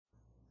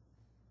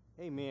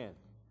Amen.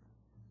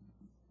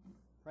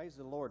 Praise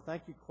the Lord.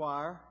 Thank you,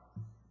 choir,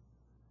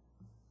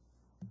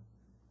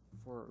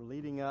 for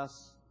leading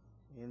us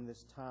in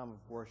this time of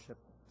worship.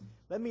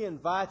 Let me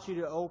invite you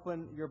to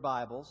open your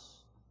Bibles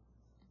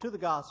to the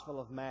Gospel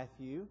of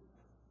Matthew,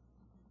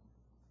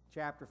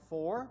 chapter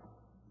 4,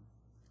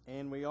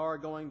 and we are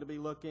going to be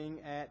looking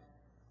at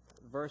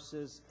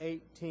verses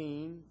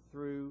 18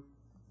 through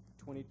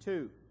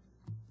 22.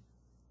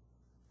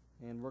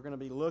 And we're going to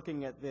be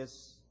looking at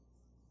this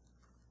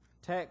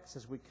text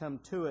as we come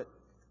to it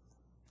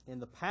in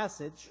the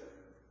passage.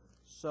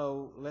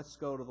 So let's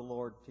go to the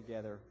Lord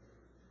together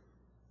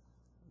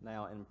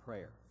now in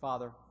prayer.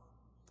 Father,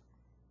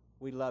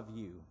 we love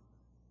you.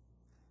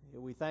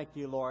 We thank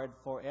you, Lord,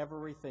 for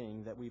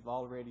everything that we've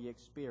already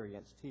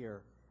experienced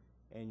here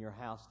in your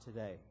house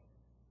today.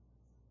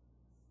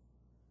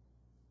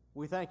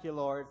 We thank you,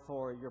 Lord,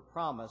 for your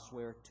promise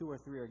where two or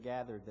three are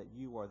gathered that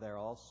you are there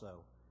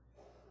also.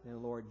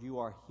 And Lord, you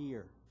are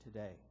here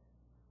today.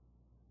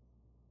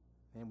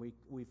 And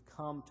we've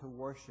come to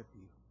worship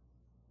you,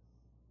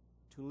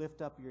 to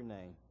lift up your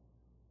name.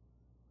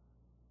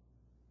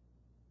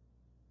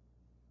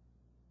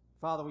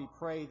 Father, we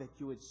pray that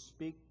you would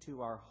speak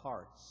to our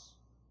hearts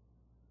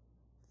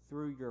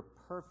through your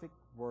perfect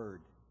word.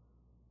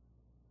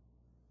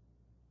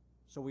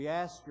 So we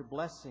ask your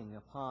blessing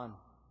upon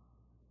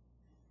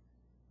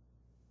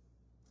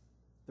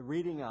the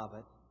reading of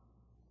it,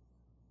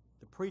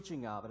 the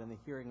preaching of it, and the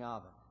hearing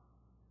of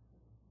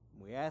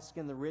it. We ask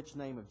in the rich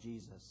name of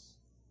Jesus.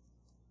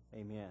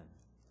 Amen.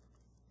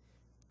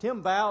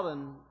 Tim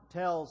Bowden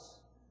tells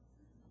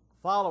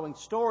the following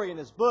story in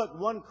his book,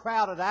 One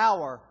Crowded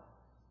Hour,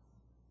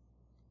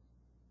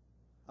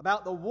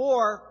 about the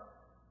war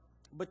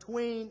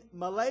between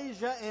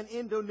Malaysia and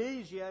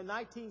Indonesia in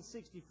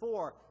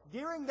 1964.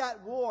 During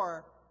that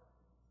war,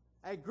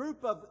 a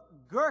group of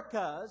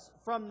Gurkhas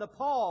from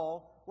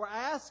Nepal were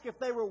asked if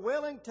they were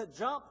willing to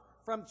jump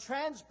from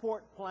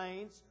transport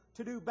planes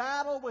to do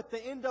battle with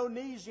the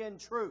Indonesian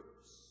troops.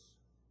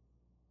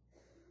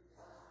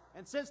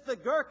 And since the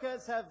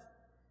Gurkhas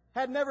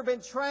had never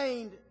been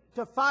trained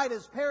to fight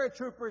as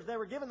paratroopers, they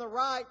were given the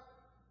right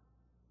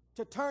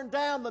to turn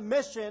down the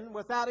mission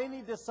without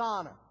any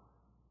dishonor.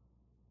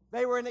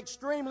 They were an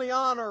extremely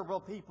honorable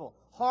people,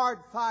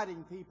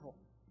 hard-fighting people.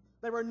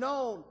 They were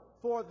known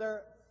for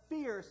their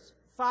fierce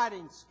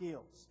fighting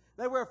skills.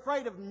 They were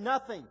afraid of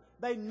nothing.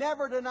 They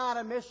never denied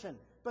a mission,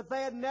 but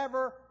they had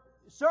never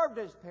served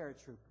as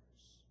paratroopers.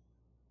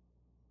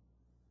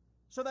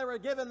 So they were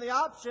given the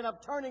option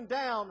of turning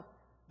down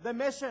the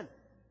mission.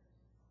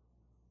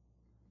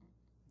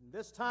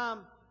 This time,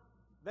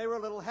 they were a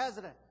little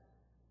hesitant.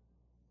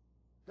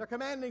 Their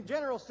commanding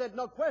general said,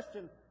 "No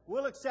question,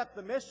 we'll accept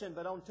the mission,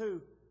 but on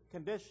two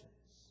conditions."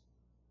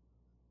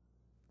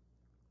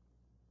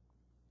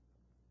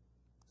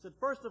 He said,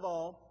 "First of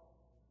all,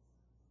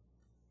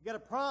 you got to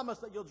promise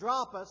that you'll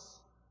drop us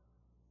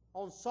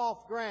on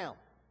soft ground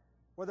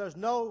where there's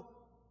no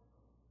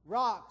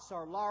rocks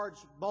or large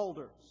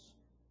boulders.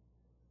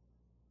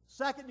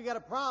 Second, you got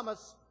to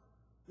promise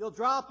you'll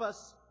drop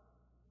us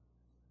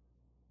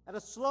at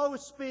a slow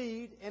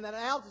speed and at an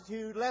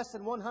altitude less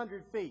than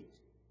 100 feet.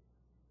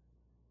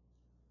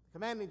 The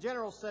commanding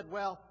general said,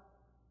 "Well,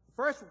 the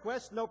first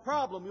request, no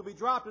problem. You'll be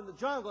dropped in the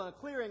jungle, in a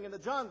clearing in the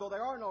jungle.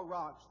 There are no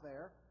rocks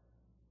there.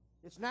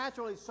 It's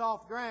naturally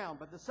soft ground.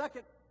 But the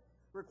second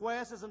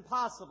request is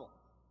impossible."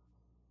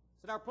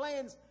 He said, "Our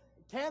planes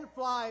can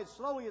fly as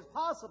slowly as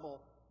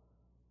possible.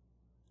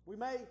 We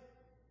may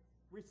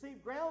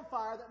receive ground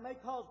fire that may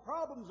cause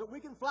problems, that we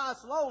can fly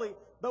slowly,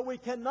 but we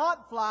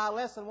cannot fly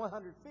less than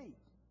 100 feet.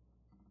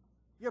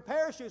 Your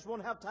parachutes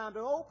won't have time to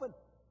open."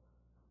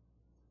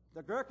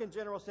 The Gurkhan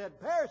general said,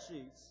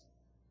 "Parachutes?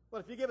 Well,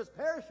 if you give us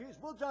parachutes,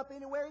 we'll jump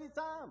anywhere,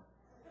 anytime."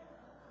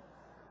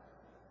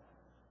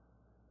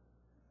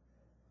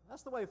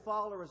 That's the way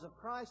followers of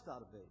Christ ought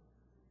to be.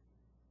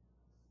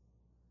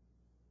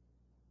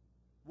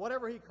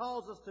 Whatever He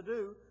calls us to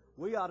do,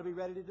 we ought to be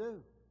ready to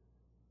do.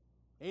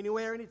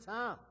 Anywhere,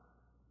 anytime.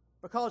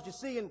 Because you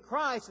see, in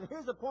Christ, and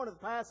here's the point of the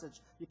passage,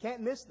 you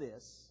can't miss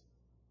this.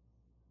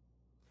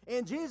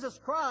 In Jesus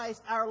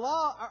Christ, our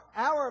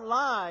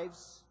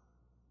lives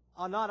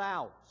are not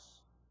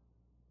ours.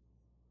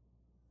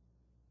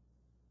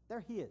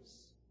 They're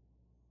His.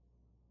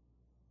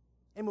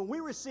 And when we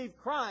receive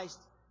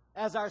Christ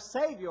as our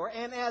Savior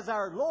and as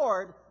our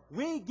Lord,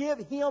 we give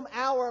Him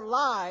our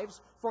lives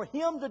for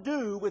Him to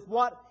do with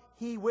what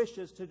He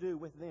wishes to do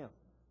with them.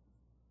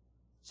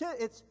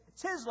 It's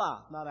His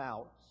life, not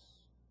ours.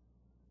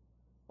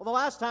 Well, the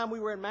last time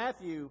we were in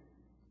Matthew,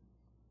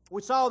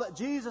 we saw that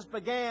Jesus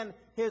began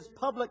His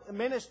public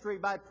ministry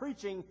by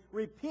preaching,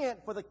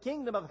 "Repent, for the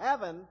kingdom of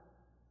heaven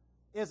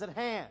is at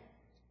hand."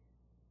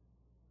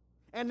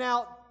 And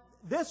now,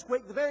 this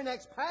week, the very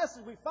next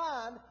passage, we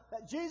find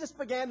that Jesus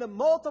began to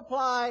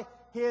multiply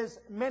His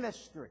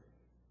ministry.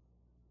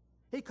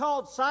 He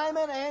called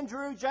Simon,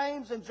 Andrew,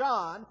 James, and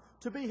John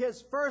to be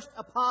His first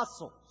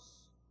apostles.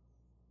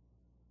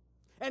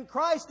 And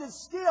Christ is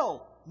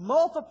still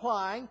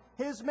multiplying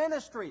His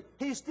ministry.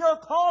 He's still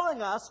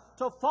calling us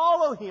to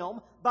follow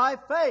Him by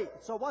faith.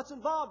 So what's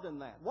involved in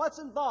that? What's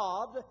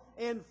involved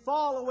in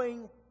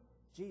following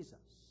Jesus?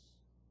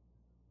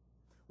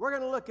 We're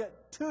going to look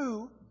at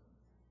two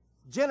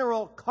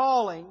general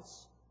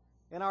callings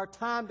in our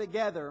time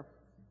together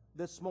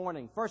this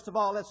morning. First of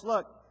all, let's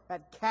look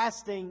at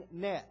casting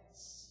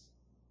nets.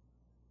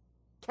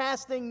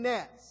 Casting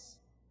nets.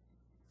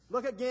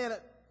 Look again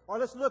at, or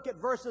let's look at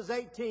verses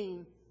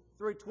 18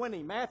 through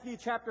 20. Matthew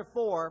chapter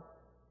 4,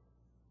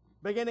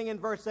 beginning in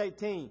verse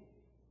 18.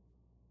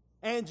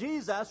 And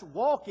Jesus,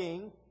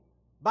 walking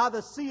by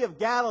the Sea of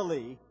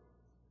Galilee,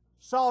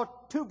 saw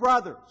two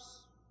brothers,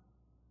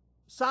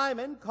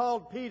 Simon,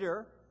 called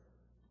Peter,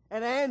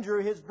 and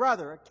Andrew, his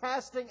brother,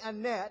 casting a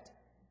net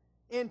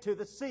into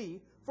the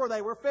sea, for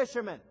they were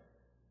fishermen.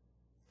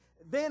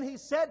 Then he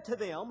said to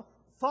them,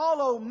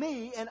 "Follow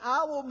me, and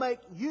I will make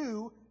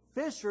you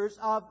fishers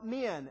of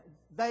men."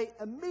 They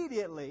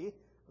immediately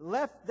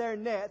left their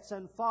nets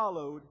and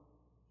followed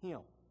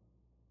him.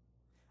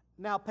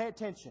 Now pay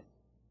attention.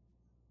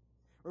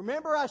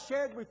 Remember, I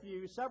shared with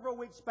you several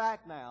weeks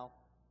back now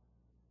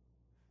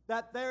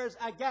that there's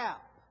a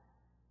gap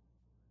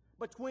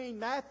between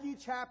Matthew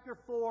chapter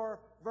 4,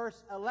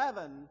 verse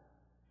 11,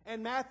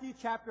 and Matthew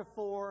chapter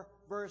 4,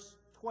 verse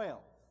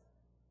 12.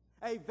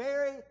 A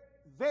very,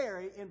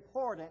 very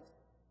important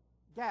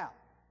gap.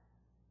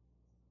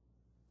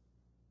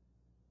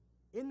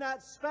 In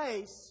that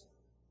space,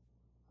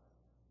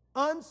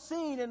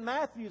 unseen in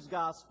Matthew's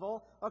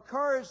gospel,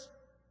 occurs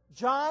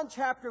John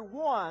chapter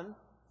 1,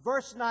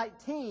 verse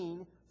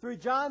 19, through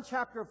John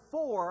chapter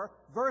 4,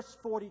 verse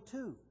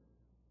 42.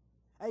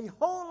 A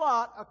whole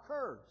lot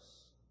occurs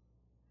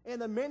in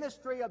the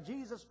ministry of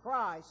Jesus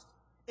Christ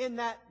in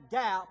that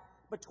gap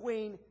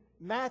between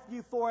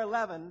Matthew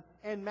 4:11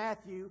 and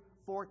Matthew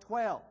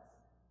 4:12.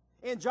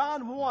 In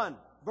John 1,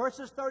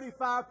 verses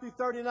 35 through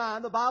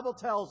 39, the Bible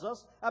tells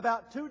us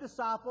about two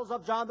disciples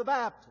of John the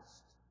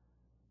Baptist,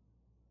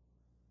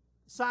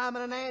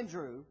 Simon and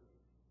Andrew,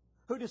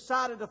 who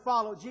decided to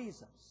follow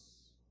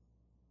Jesus.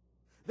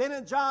 Then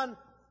in John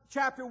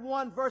chapter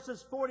 1,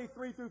 verses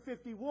 43 through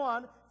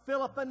 51,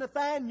 Philip and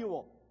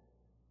Nathanael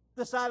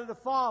decided to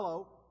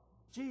follow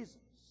Jesus.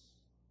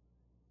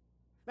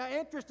 Now,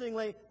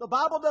 interestingly, the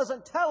Bible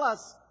doesn't tell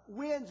us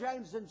when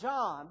James and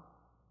John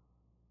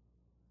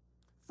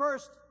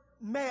first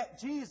met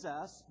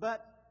Jesus,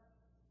 but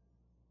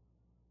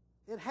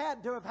it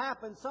had to have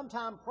happened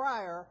sometime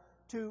prior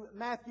to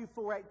Matthew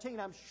 4:18.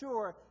 I'm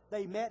sure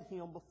they met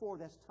him before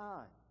this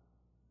time.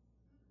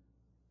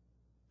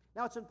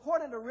 Now, it's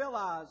important to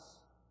realize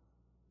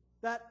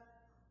that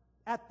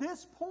at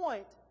this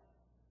point,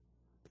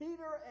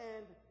 Peter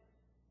and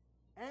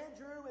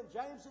Andrew and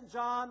James and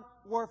John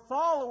were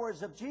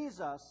followers of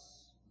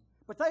Jesus,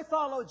 but they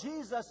followed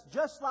Jesus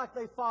just like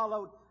they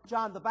followed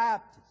John the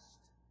Baptist.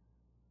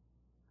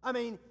 I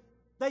mean,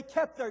 they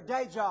kept their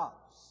day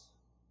jobs,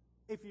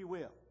 if you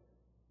will.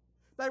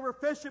 They were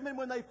fishermen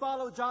when they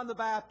followed John the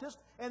Baptist,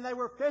 and they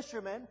were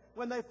fishermen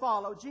when they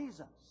followed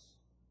Jesus.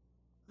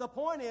 The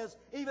point is,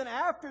 even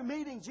after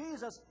meeting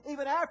Jesus,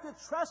 even after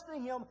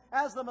trusting Him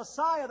as the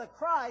Messiah, the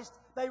Christ,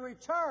 they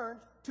returned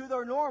to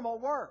their normal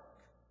work.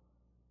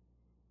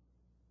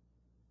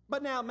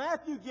 But now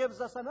Matthew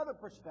gives us another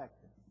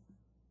perspective.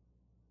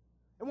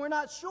 And we're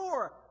not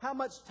sure how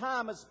much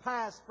time has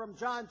passed from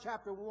John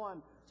chapter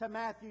 1 to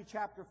Matthew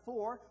chapter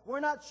 4. We're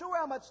not sure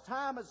how much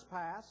time has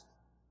passed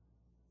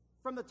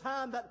from the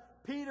time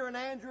that Peter and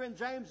Andrew and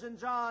James and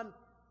John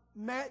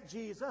met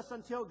Jesus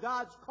until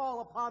God's call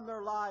upon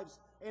their lives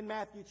in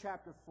Matthew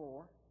chapter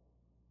 4.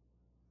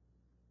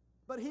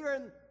 But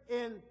here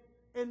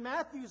in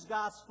Matthew's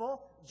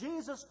gospel,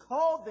 Jesus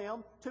called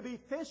them to be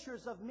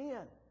fishers of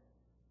men.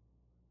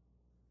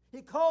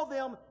 He called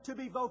them to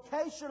be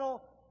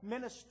vocational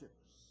ministers.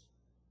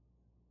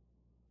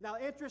 Now,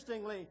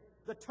 interestingly,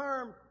 the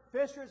term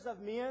fishers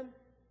of men,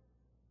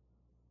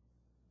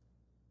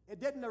 it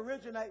didn't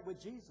originate with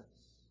Jesus.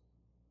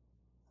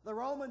 The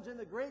Romans and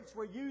the Greeks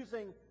were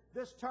using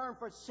this term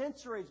for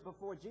centuries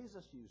before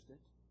Jesus used it.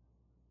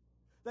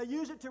 They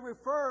used it to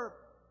refer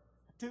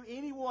to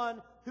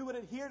anyone who would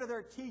adhere to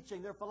their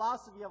teaching, their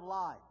philosophy of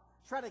life,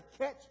 try to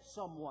catch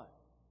someone,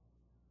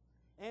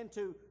 and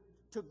to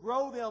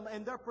grow them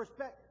in their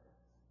perspective,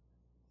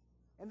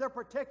 in their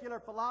particular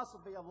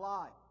philosophy of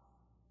life.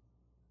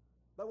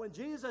 But when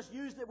Jesus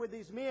used it with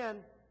these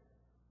men,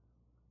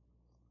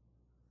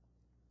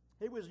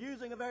 He was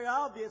using a very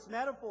obvious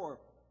metaphor.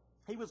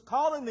 He was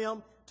calling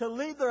them to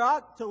leave their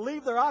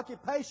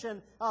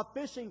occupation of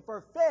fishing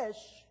for fish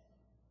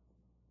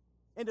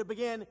and to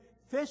begin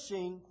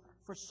fishing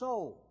for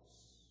souls.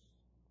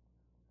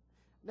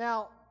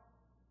 Now,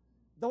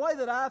 the way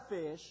that I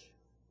fish,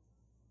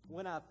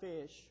 when I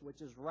fish,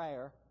 which is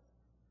rare,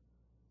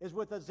 is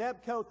with a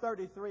Zebco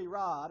 33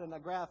 rod and a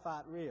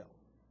graphite reel.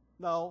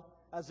 No,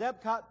 a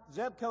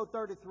Zebco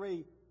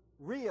 33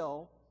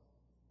 reel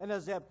and a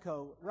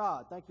Zebco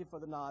rod. Thank you for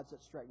the nods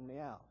that straightened me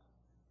out.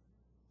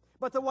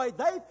 But the way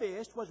they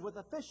fished was with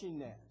a fishing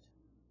net.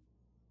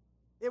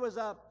 It was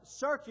a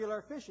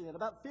circular fishing net,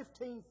 about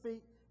 15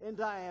 feet in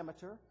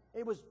diameter.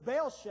 It was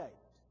bell-shaped,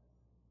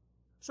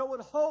 so it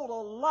would hold a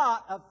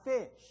lot of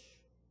fish.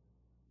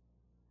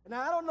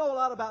 Now, I don't know a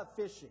lot about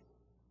fishing.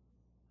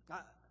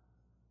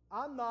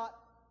 I'm not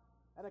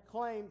an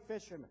acclaimed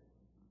fisherman.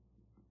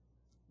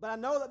 But I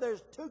know that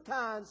there's two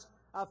kinds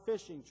of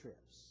fishing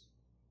trips.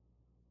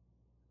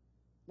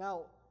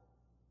 Now,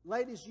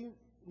 ladies, you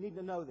need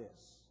to know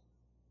this.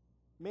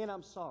 Men,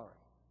 I'm sorry.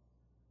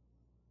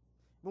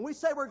 When we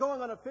say we're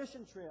going on a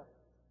fishing trip,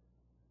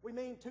 we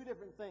mean two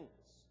different things.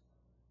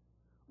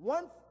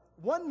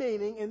 One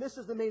meaning, and this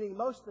is the meaning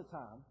most of the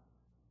time,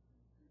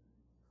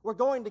 we're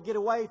going to get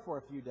away for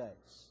a few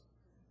days.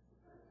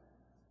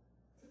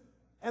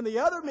 And the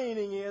other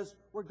meaning is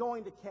we're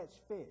going to catch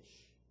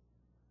fish.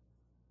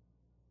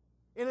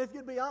 And if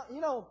you'd be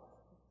honest,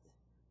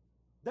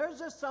 there's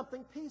just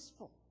something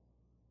peaceful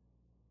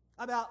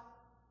about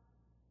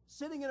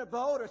sitting in a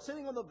boat or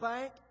sitting on the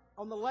bank,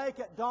 on the lake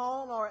at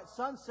dawn or at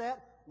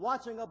sunset,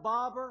 watching a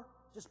bobber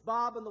just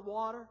bob in the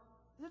water.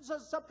 There's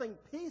just something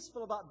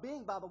peaceful about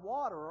being by the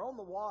water or on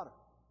the water.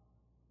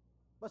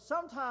 But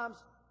sometimes,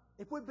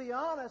 if we'd be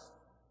honest,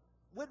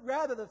 we'd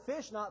rather the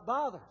fish not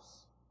bother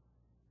us.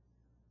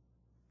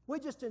 We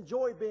just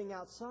enjoy being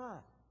outside.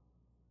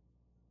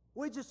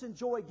 We just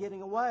enjoy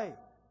getting away.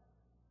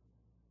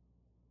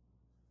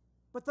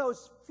 But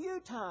those few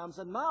times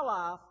in my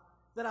life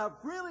that I've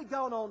really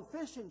gone on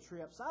fishing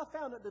trips, I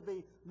found it to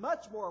be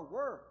much more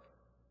work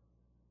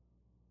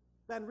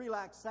than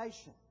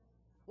relaxation.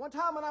 One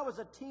time when I was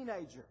a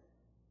teenager,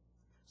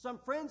 some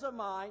friends of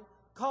mine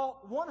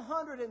caught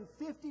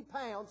 150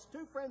 pounds,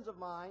 two friends of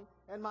mine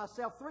and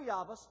myself, three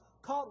of us,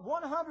 caught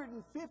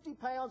 150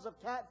 pounds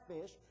of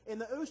catfish in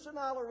the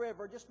Oostenaula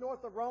River just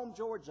north of Rome,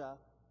 Georgia,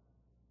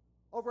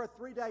 over a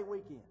 3-day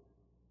weekend.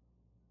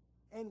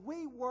 And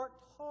we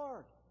worked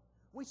hard.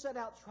 We set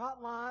out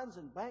trot lines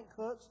and bank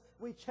hooks.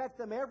 We checked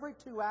them every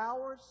 2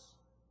 hours,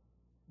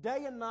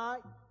 day and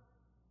night.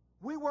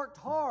 We worked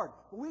hard.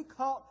 We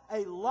caught a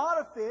lot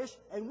of fish,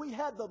 and we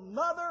had the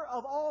mother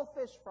of all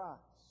fish fries.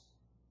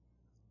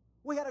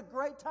 We had a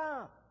great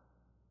time,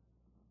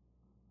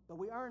 but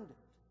we earned it.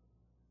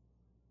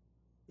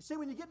 You see,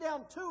 when you get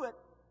down to it,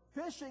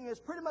 fishing is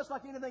pretty much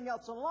like anything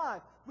else in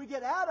life. We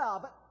get out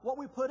of it what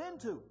we put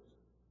into it.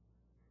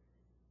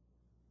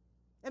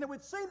 And it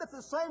would seem that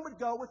the same would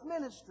go with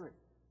ministry.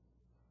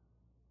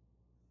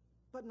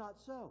 But not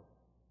so.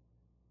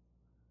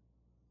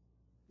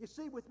 You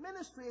see, with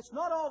ministry, it's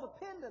not all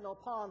dependent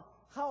upon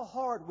how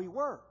hard we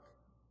work.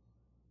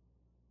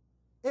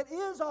 It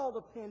is all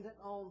dependent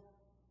on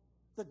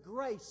the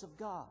grace of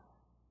God.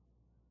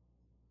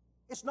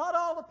 It's not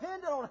all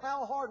dependent on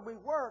how hard we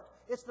work.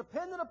 It's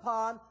dependent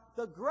upon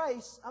the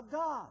grace of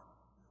God.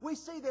 We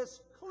see this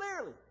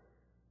clearly,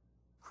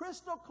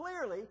 crystal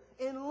clearly,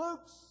 in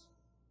Luke's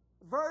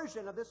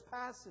version of this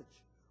passage.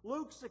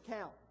 Luke's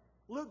account.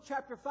 Luke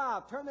chapter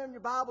 5. Turn there in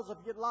your Bibles if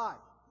you'd like.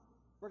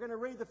 We're going to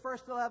read the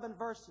first 11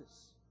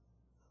 verses.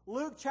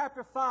 Luke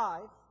chapter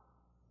 5,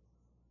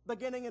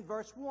 beginning in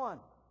verse 1.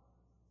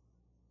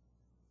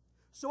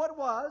 So it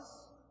was,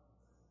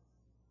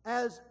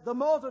 as the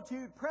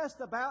multitude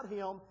pressed about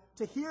him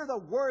to hear the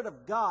word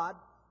of God,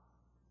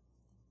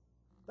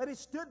 that he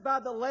stood by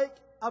the lake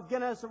of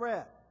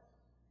Gennesaret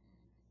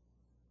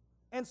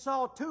and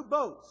saw 2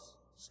 boats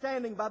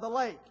standing by the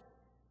lake.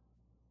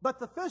 But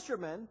the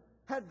fishermen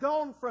had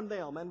gone from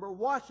them and were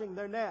washing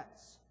their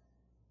nets.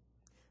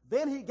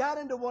 Then he got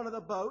into one of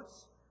the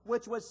boats,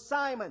 which was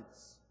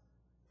Simon's,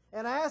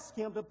 and asked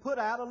him to put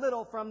out a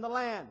little from the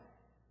land.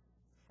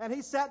 And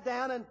he sat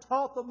down and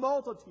taught the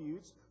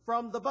multitudes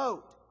from the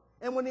boat.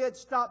 And when he had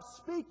stopped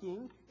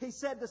speaking, he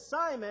said to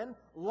Simon,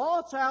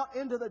 "Launch out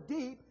into the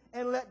deep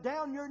and let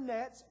down your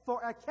nets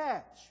for a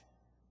catch."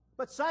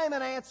 But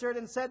Simon answered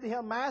and said to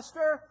him,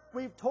 "Master,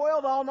 we've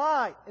toiled all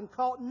night and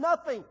caught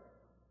nothing.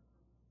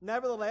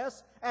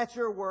 Nevertheless, at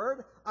your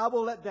word, I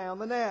will let down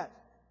the net."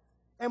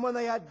 And when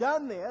they had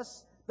done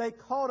this, they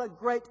caught a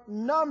great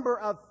number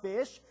of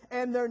fish,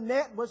 and their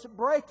net was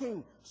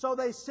breaking. So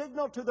they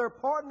signaled to their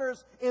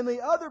partners in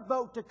the other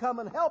boat to come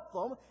and help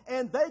them,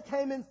 and they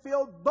came and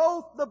filled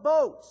both the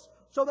boats,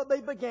 so that they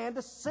began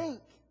to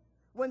sink.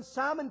 When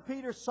Simon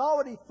Peter saw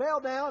it, he fell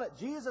down at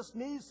Jesus'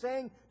 knees,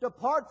 saying,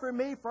 "Depart from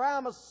me, for I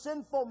am a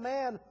sinful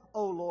man,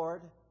 O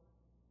Lord."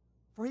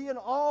 For he and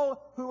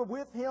all who were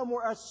with him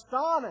were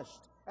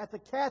astonished at the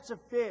catch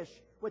of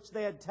fish which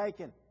they had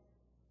taken.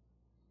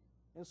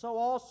 And so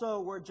also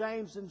were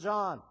James and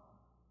John,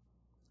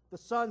 the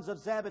sons of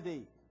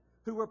Zebedee,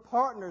 who were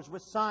partners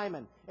with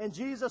Simon. And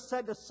Jesus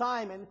said to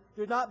Simon,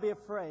 "Do not be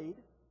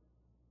afraid.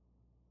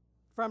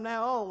 From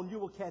now on you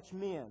will catch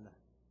men."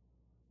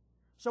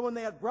 So when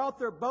they had brought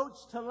their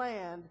boats to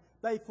land,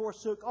 they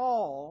forsook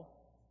all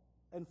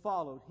and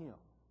followed him.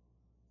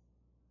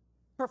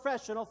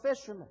 Professional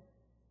fishermen.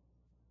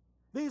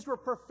 These were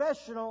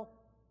professional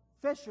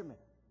fishermen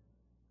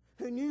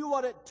who knew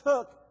what it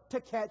took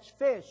to catch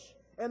fish.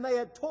 And they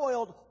had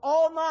toiled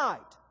all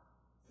night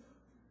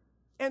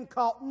and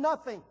caught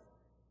nothing.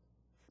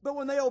 But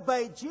when they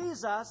obeyed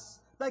Jesus,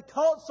 They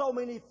caught so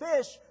many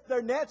fish,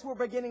 their nets were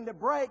beginning to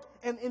break,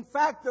 and in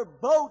fact, their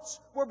boats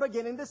were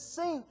beginning to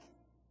sink.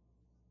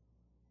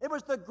 It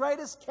was the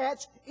greatest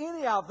catch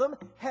any of them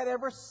had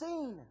ever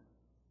seen.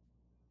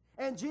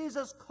 And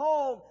Jesus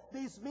called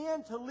these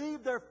men to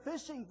leave their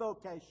fishing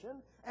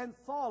vocation and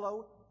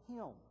follow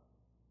Him.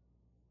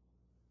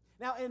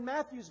 Now, in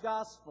Matthew's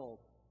Gospel,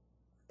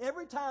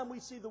 every time we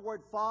see the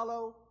word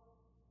follow,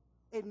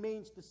 it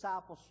means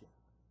discipleship.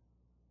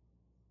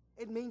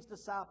 It means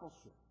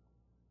discipleship.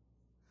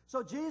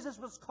 So Jesus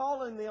was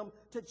calling them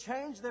to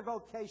change their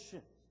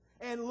vocation.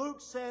 And Luke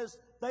says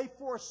they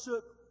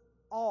forsook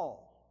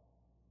all.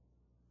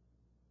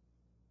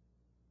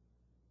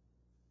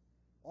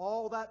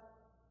 All that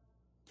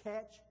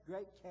catch,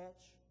 great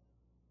catch,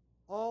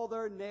 all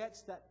their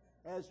nets that,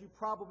 as you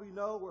probably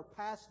know, were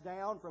passed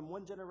down from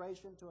one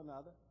generation to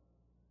another.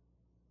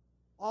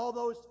 All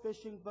those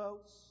fishing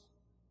boats,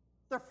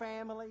 their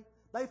family,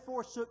 they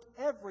forsook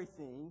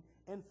everything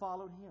and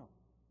followed Him.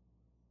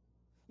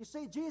 You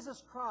see,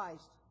 Jesus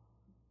Christ,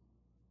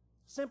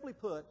 simply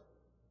put,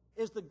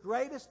 is the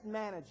greatest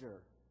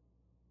manager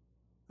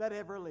that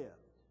ever lived.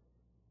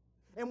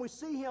 And we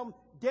see Him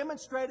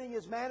demonstrating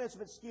His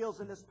management skills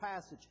in this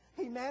passage.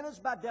 He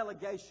managed by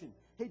delegation.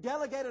 He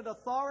delegated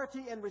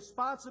authority and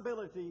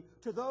responsibility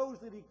to those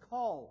that He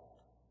called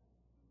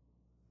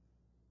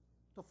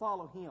to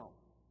follow Him.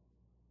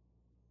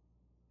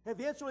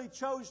 Eventually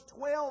chose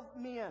 12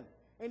 men,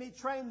 and He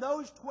trained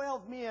those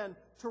 12 men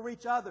to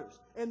reach others.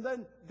 And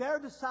then their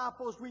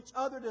disciples reach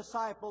other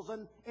disciples,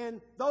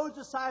 and those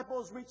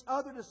disciples reach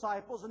other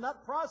disciples, and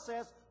that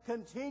process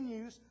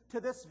continues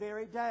to this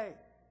very day.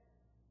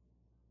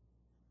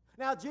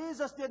 Now,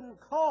 Jesus didn't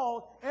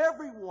call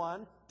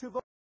everyone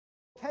to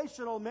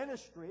vocational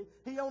ministry.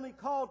 He only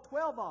called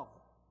 12 of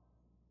them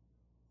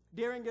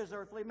during His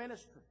earthly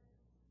ministry.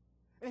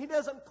 And He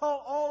doesn't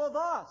call all of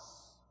us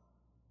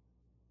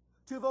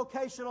to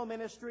vocational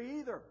ministry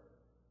either.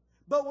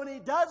 But when He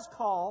does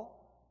call,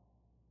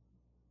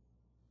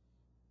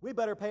 we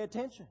better pay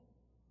attention.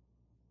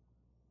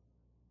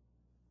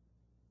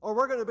 Or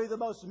we're going to be the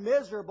most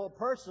miserable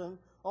person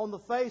on the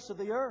face of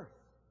the earth.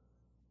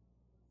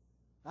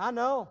 I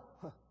know.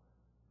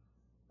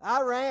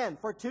 I ran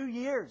for 2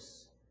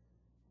 years,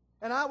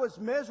 and I was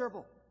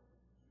miserable.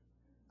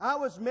 I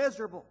was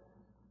miserable.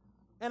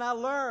 And I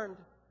learned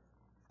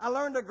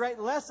a great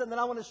lesson that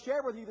I want to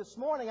share with you this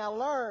morning. I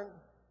learned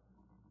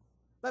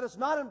that it's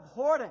not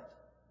important.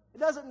 It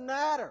doesn't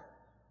matter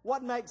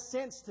what makes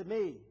sense to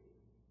me.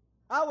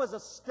 I was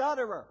a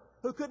stutterer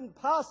who couldn't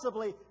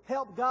possibly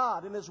help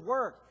God in His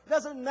work. It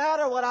doesn't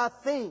matter what I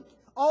think.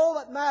 All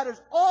that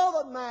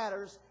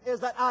matters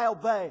is that I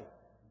obey.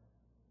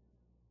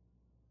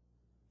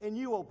 And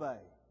you obey.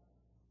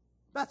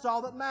 That's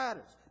all that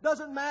matters. It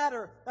doesn't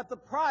matter that the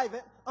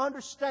private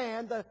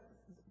understand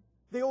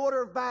the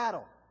order of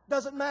battle. It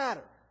doesn't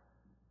matter.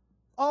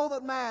 All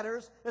that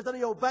matters is that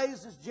he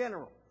obeys his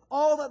general.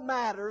 All that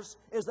matters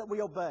is that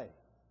we obey.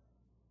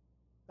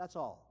 That's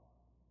all.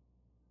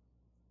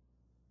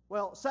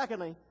 Well,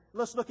 secondly,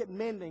 let's look at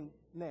mending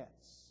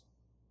nets.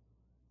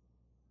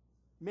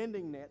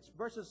 Mending nets,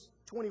 verses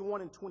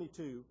 21 and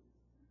 22.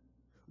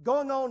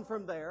 Going on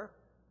from there,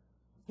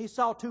 he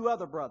saw two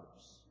other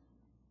brothers,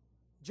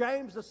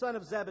 James the son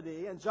of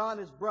Zebedee and John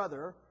his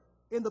brother,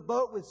 in the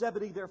boat with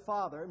Zebedee their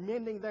father,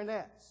 mending their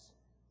nets.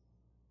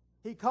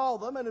 He called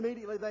them, and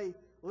immediately they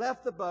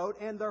left the boat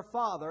and their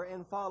father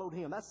and followed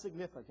him. That's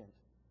significant.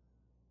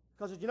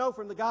 Because as you know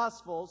from the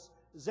Gospels,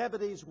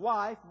 Zebedee's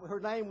wife, her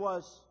name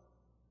was,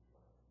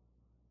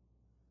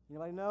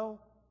 anybody know?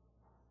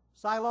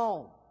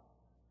 Salome.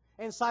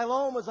 And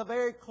Salome was a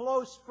very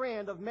close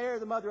friend of Mary,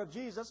 the mother of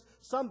Jesus.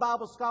 Some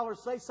Bible scholars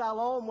say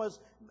Salome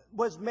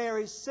was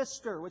Mary's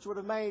sister, which would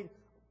have made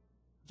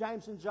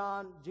James and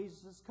John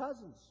Jesus'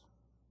 cousins.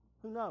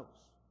 Who knows?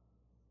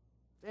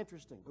 It's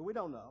interesting, but we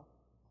don't know.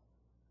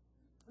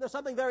 There's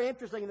something very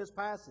interesting in this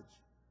passage.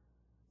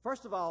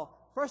 First of all,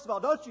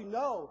 don't you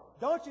know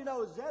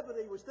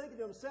Zebedee was thinking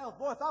to himself,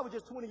 boy, if I was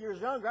just 20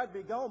 years younger, I'd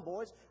be gone,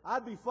 boys.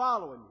 I'd be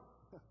following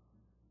you.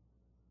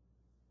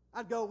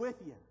 I'd go with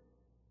you.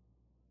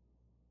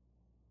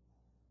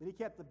 But he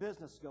kept the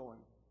business going.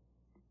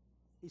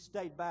 He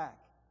stayed back,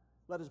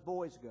 let his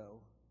boys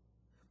go.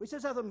 We see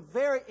something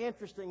very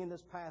interesting in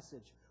this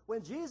passage.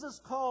 When Jesus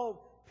called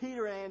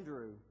Peter and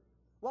Andrew,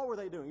 what were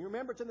they doing? You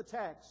remember, it's in the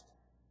text.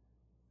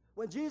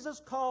 When Jesus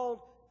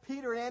called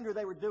Peter and Andrew,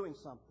 they were doing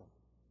something.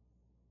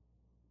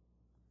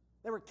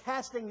 They were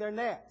casting their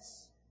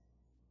nets.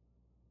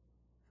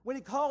 When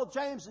he called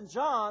James and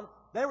John,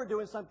 they were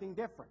doing something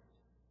different.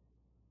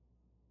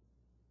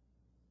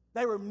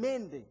 They were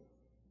mending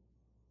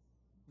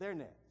their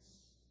nets.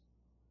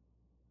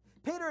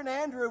 Peter and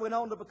Andrew went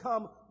on to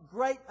become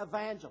great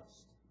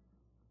evangelists.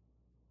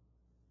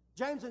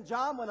 James and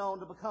John went on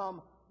to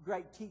become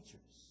great teachers.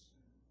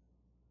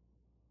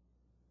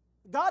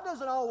 God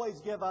doesn't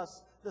always give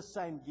us the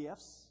same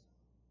gifts.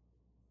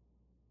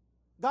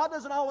 God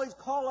doesn't always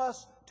call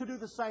us to do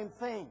the same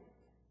thing.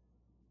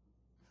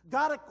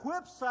 God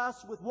equips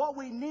us with what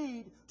we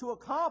need to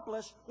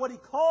accomplish what He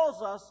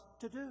calls us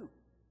to do.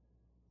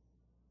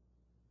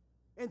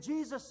 And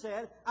Jesus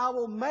said, I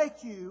will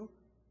make you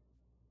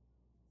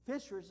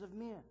fishers of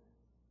men.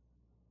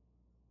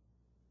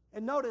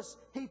 And notice,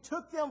 He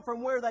took them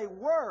from where they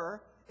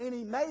were and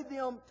He made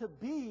them to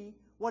be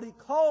what He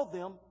called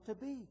them to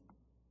be.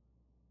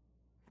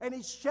 And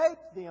He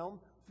shaped them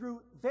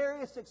through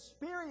various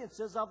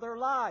experiences of their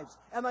lives.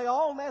 And they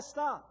all messed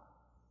up.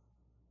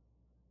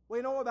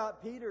 We know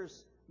about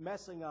Peter's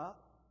messing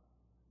up,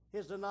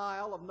 his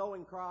denial of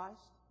knowing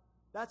Christ.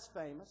 That's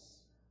famous.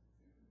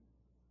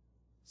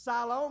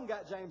 Siloam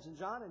got James and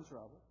John in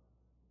trouble.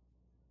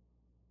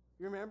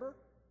 You remember?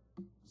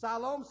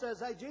 Siloam says,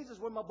 hey, Jesus,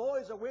 when my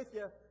boys are with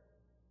you,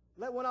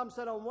 let one of them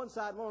sit on one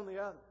side and one on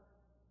the other.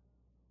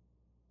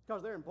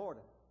 Because they're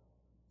important.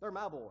 They're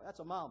my boy. That's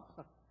a mama.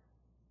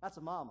 That's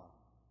a mama.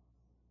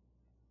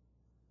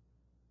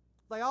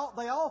 They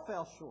all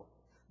fell short.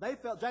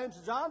 James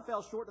and John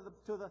fell short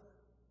to the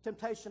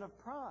temptation of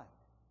pride.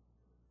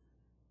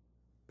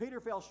 Peter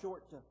fell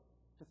short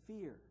to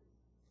fear.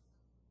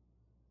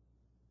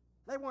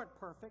 They weren't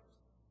perfect.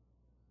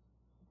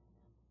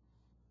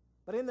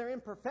 But in their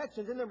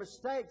imperfections, in their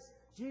mistakes,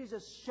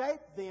 Jesus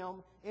shaped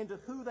them into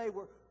who they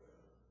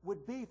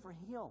would be for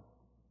Him.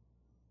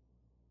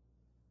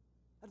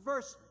 That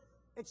verse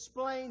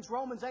explains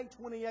Romans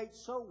 8:28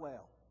 so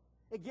well.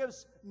 It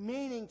gives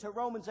meaning to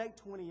Romans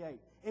 8:28.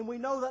 And we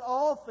know that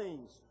all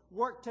things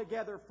work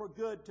together for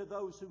good to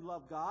those who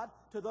love God,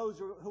 to those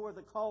who are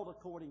called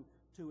according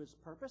to His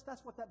purpose.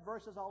 That's what that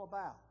verse is all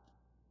about.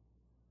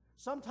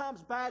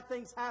 Sometimes bad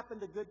things happen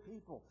to good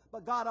people,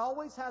 but God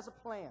always has a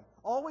plan,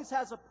 always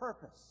has a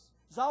purpose.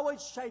 He's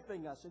always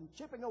shaping us and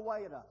chipping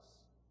away at us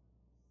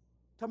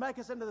to make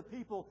us into the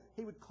people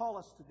He would call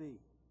us to be.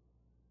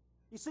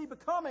 You see,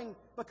 becoming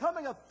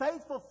a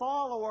faithful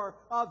follower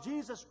of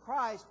Jesus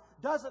Christ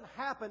doesn't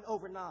happen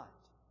overnight.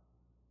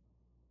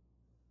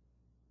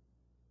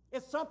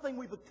 It's something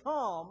we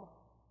become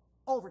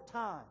over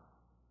time.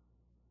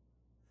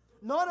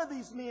 None of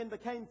these men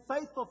became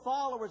faithful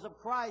followers of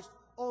Christ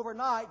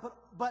overnight,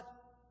 but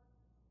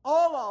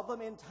all of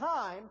them in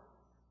time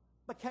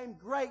became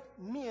great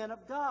men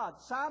of God.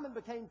 Simon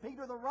became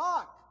Peter the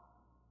Rock,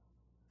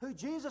 who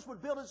Jesus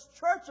would build His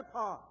church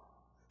upon,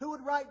 who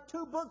would write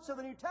 2 books of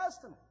the New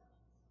Testament.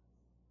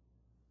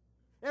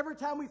 Every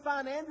time we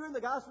find Andrew in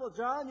the Gospel of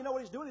John, you know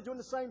what he's doing? He's doing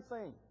the same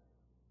thing.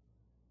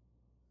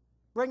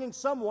 Bringing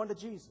someone to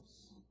Jesus.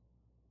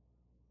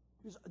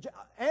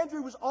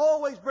 Andrew was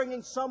always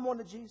bringing someone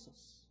to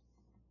Jesus.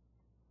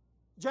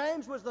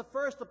 James was the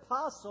first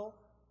apostle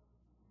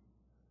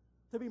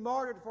to be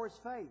martyred for his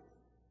faith.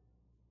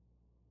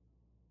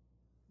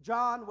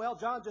 John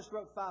just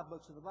wrote 5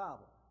 books of the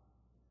Bible.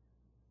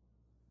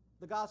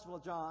 The Gospel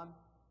of John,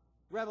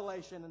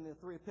 Revelation, and the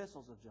 3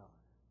 epistles of John.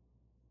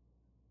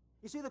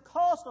 You see, the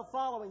cost of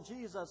following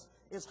Jesus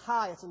is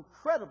high. It's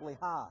incredibly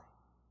high.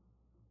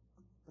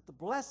 But the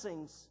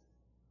blessings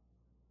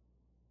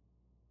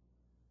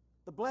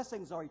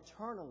are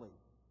eternally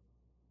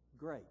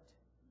great.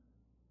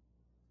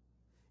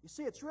 You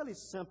see, it's really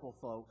simple,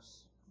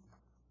 folks.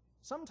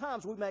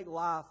 Sometimes we make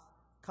life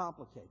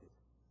complicated.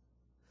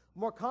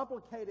 More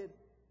complicated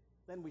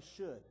than we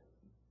should.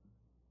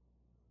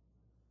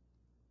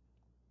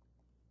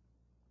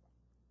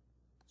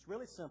 It's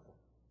really simple.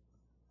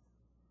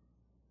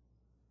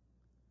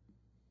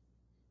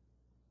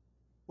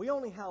 We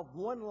only have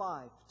one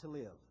life to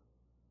live.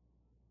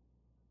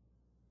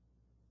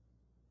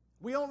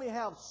 We only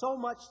have so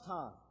much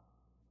time.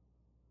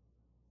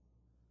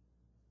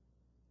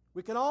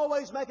 We can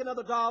always make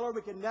another dollar.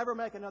 We can never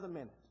make another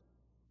minute.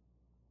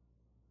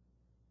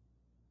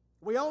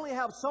 We only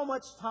have so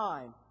much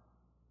time.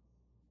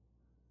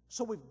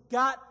 So we've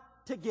got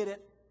to get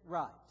it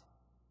right.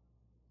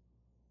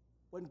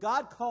 When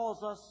God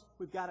calls us,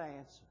 we've got to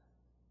answer.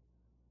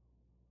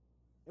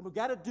 And we've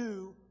got to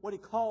do what He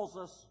calls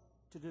us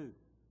to do.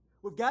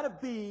 We've got to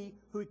be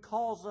who He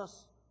calls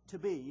us to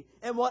be.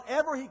 And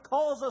whatever He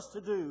calls us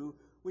to do,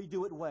 we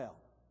do it well.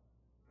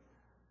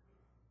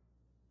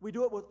 We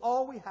do it with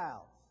all we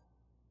have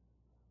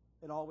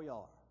and all we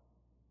are.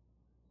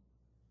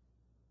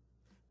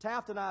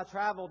 Taft and I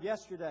traveled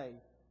yesterday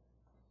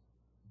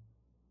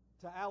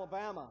to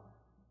Alabama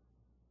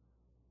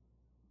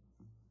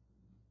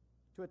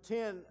to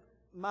attend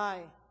my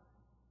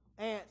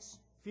aunt's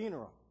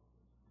funeral.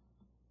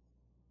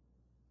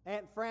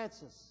 Aunt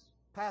Frances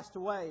passed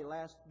away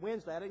last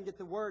Wednesday. I didn't get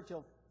the word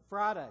till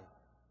Friday.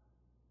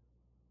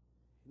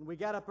 And we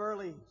got up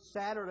early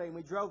Saturday and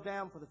we drove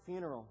down for the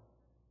funeral.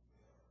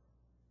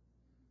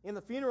 In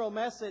the funeral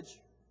message,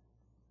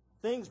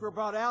 things were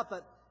brought out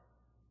that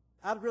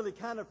I'd really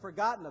kind of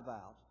forgotten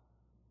about.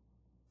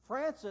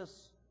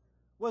 Frances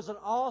was an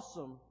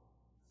awesome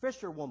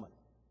fisherwoman.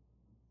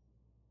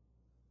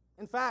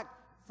 In fact,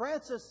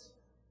 Frances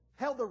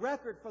held the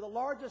record for the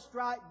largest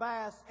striped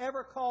bass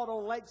ever caught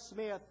on Lake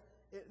Smith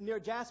near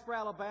Jasper,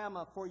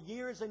 Alabama, for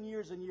years and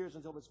years and years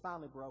until it was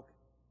finally broken.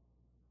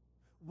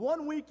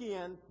 One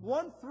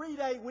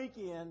 3-day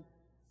weekend,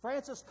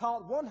 Francis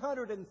caught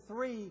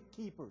 103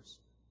 keepers,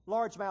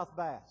 largemouth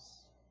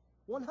bass.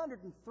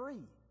 103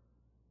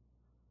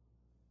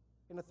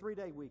 in a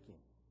 3-day weekend.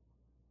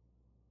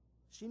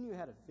 She knew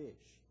how to fish.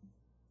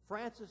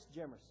 Frances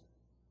Jemerson.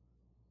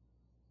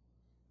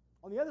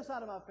 On the other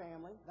side of my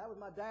family, that was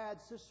my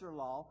dad's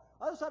sister-in-law.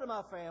 Other side of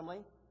my family,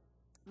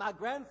 my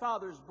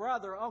grandfather's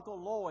brother, Uncle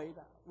Lloyd,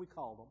 we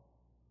called him.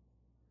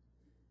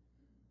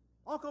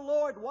 Uncle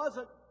Lloyd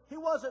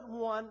wasn't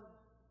one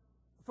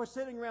for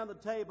sitting around the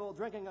table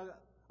drinking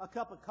a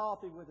cup of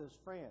coffee with his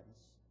friends.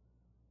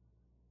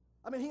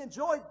 I mean, he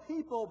enjoyed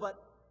people,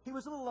 but he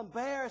was a little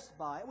embarrassed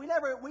by it. We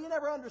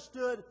never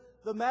understood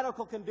the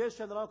medical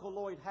condition that Uncle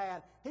Lloyd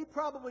had. He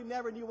probably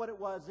never knew what it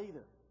was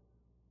either.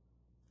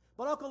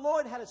 But Uncle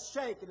Lloyd had a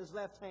shake in his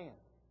left hand,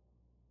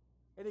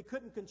 and he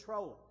couldn't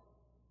control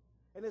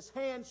it. And his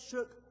hand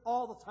shook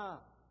all the time.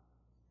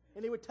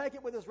 And he would take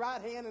it with his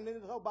right hand, and then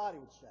his whole body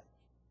would shake.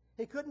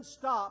 He couldn't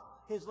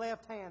stop his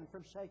left hand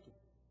from shaking.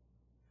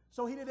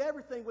 So he did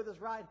everything with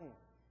his right hand.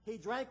 He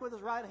drank with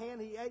his right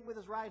hand. He ate with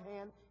his right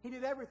hand. He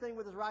did everything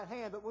with his right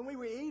hand. But when we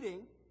were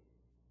eating,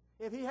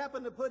 if he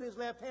happened to put his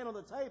left hand on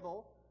the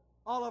table,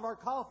 all of our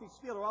coffee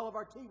spilled or all of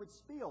our tea would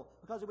spill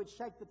because it would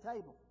shake the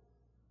table.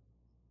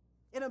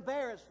 It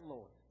embarrassed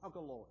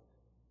Uncle Lloyd.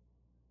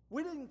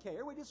 We didn't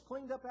care. We just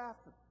cleaned up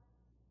after him.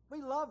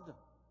 We loved him.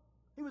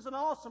 He was an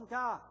awesome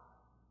guy.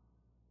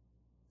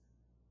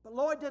 But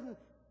Lloyd didn't.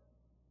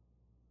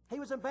 He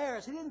was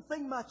embarrassed. He didn't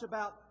think much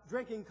about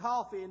drinking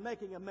coffee and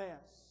making a mess.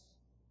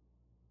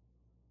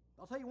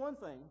 I'll tell you one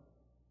thing.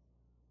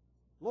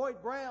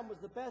 Lloyd Brown was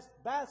the best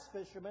bass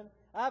fisherman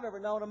I've ever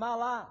known in my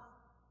life.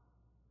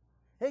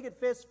 He could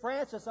fish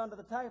Francis under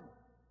the table.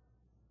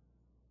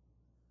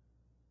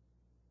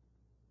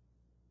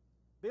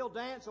 Bill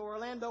Dance or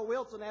Orlando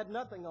Wilson had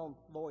nothing on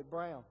Lloyd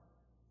Brown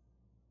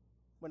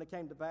when it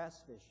came to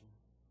bass fishing.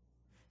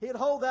 He'd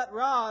hold that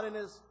rod in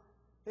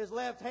his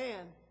left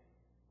hand.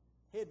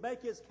 He'd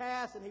make his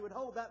cast, and he would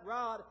hold that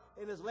rod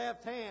in his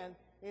left hand,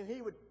 and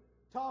he would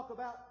talk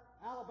about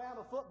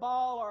Alabama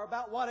football or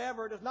about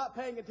whatever, just not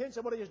paying attention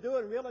to what he was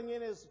doing, reeling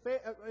in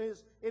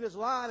his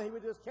line, and he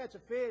would just catch a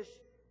fish,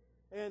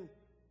 and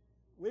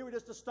we were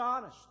just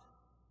astonished.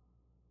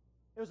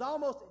 It was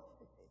almost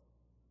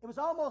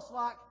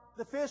like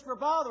the fish were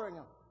bothering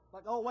him.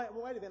 Like, oh, wait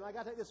a minute, I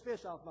got to take this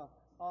fish off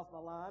my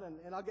line,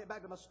 and I'll get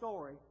back to my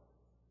story.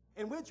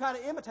 And we'd try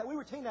to imitate. We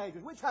were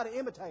teenagers. We'd try to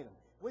imitate him.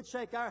 We'd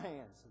shake our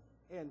hands.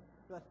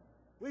 But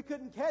we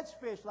couldn't catch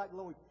fish like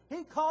Lloyd.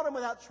 He caught them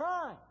without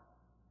trying.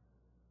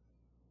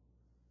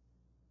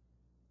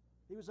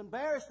 He was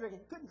embarrassed drinking.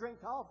 He couldn't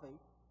drink coffee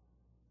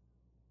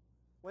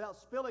without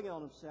spilling it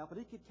on himself, but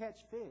he could catch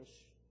fish.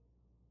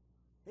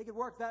 He could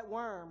work that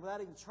worm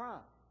without even trying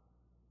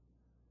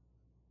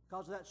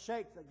because of that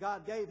shake that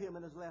God gave him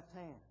in his left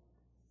hand.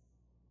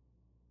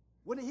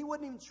 He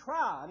wouldn't even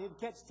try, and he'd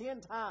catch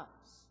 10 times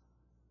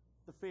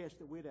the fish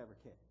that we'd ever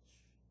catch.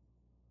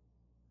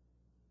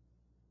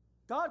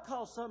 God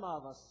calls some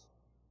of us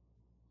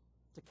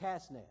to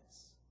cast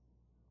nets.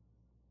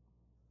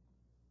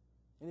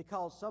 And He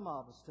calls some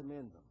of us to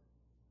mend them.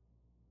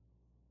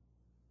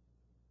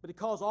 But He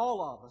calls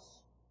all of us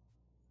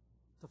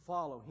to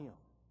follow Him.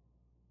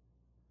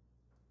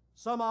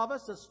 Some of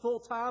us as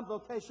full-time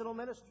vocational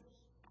ministers.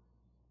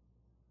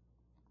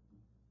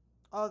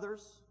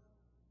 Others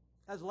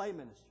as lay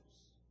ministers.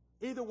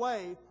 Either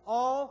way,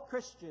 all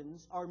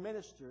Christians are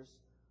ministers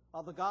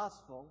of the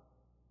gospel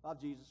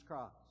of Jesus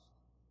Christ.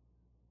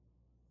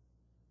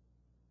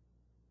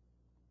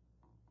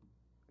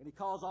 And He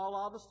calls all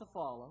of us to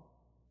follow.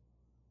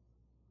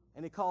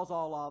 And He calls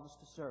all of us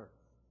to serve.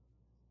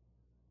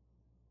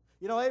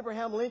 You know,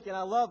 Abraham Lincoln,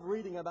 I love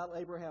reading about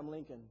Abraham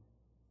Lincoln.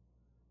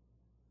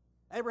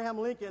 Abraham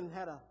Lincoln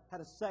had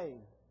a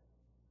saying.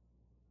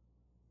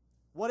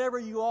 Whatever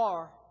you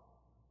are,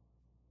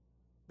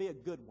 be a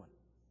good one.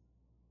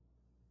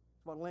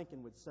 That's what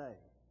Lincoln would say.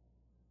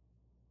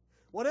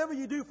 Whatever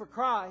you do for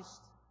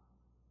Christ,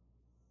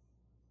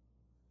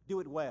 do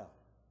it well.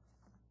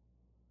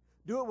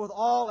 Do it with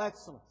all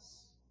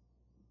excellence.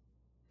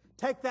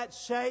 Take that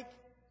shake.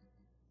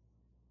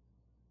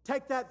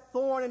 Take that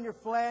thorn in your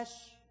flesh.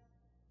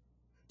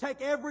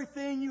 Take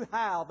everything you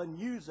have and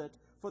use it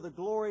for the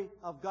glory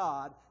of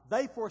God.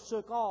 They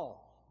forsook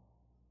all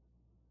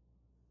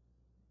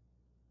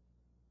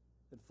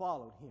and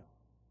followed Him.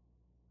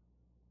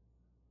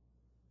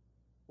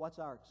 What's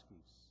our excuse?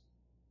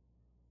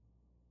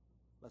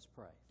 Let's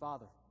pray.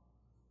 Father,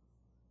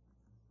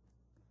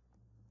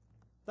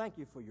 thank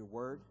You for Your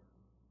word.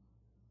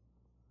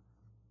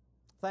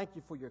 Thank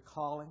You for Your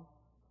calling.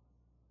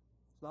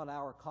 It's not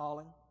our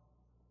calling.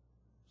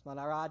 It's not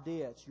our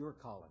idea. It's Your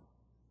calling.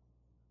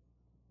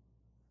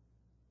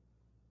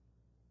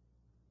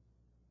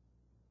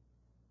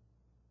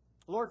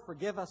 Lord,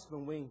 forgive us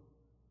when we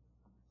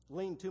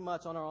lean too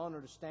much on our own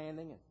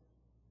understanding and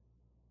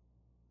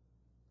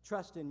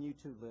trust in You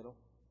too little.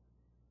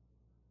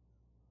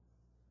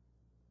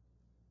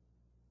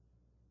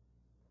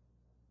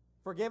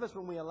 Forgive us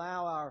when we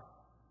allow our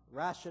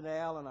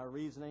rationale and our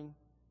reasoning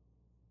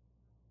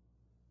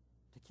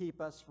to keep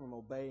us from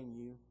obeying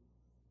you,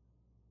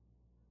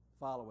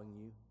 following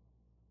you.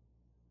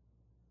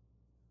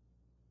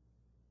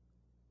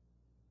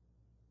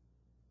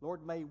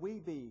 Lord, may we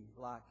be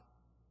like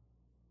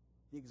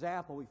the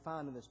example we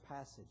find in this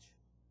passage,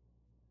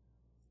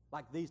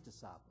 like these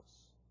disciples,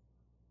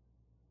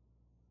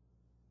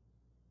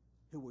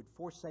 who would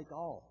forsake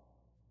all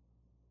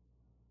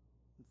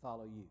and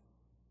follow you.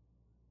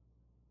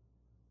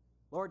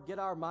 Lord, get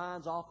our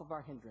minds off of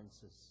our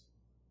hindrances,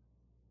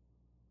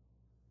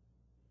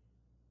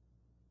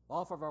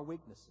 off of our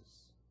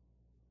weaknesses,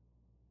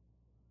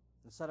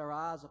 and set our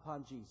eyes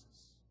upon Jesus,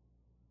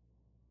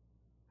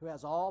 who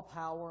has all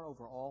power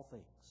over all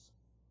things.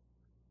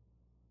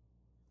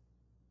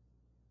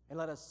 And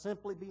let us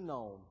simply be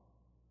known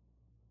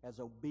as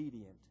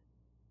obedient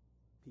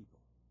people.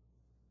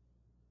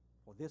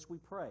 For this we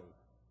pray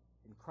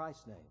in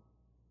Christ's name.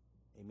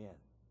 Amen.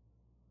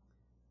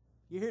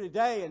 You're here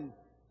today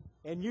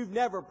and you've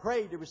never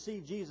prayed to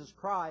receive Jesus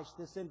Christ,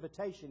 this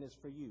invitation is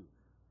for you.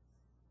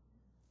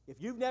 If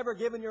you've never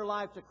given your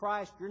life to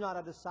Christ, you're not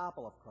a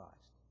disciple of Christ.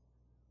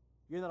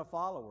 You're not a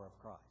follower of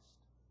Christ.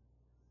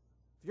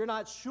 If you're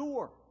not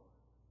sure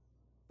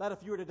that if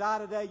you were to die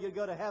today, you'd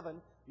go to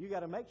heaven, you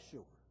got to make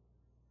sure.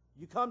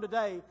 You come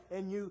today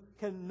and you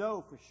can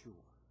know for sure.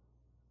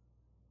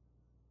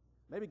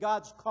 Maybe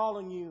God's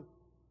calling you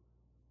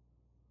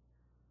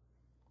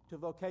to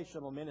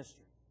vocational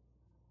ministry.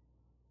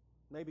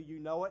 Maybe you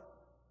know it.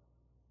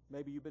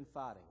 Maybe you've been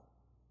fighting it.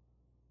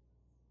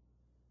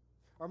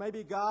 Or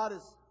maybe God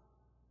is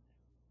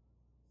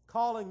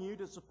calling you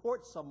to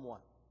support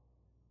someone,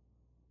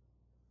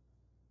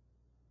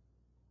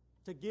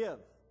 to give,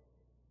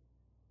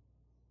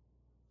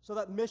 so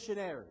that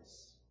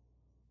missionaries,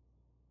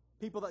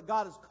 people that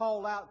God has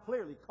called out,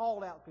 clearly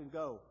called out, can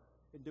go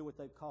and do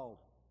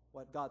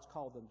what God's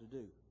called them to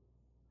do.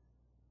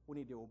 We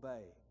need to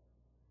obey.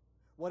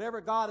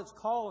 Whatever God is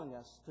calling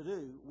us to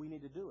do, we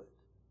need to do it.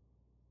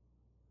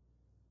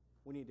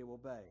 We need to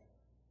obey.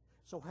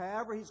 So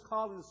however He's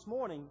calling this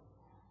morning,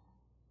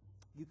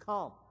 you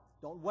come.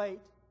 Don't wait.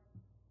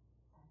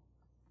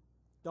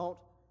 Don't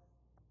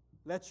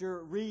let your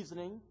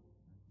reasoning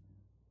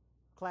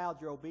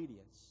cloud your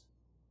obedience.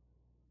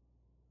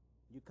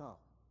 You come.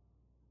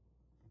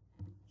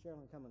 Sharon,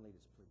 come and lead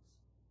us, please.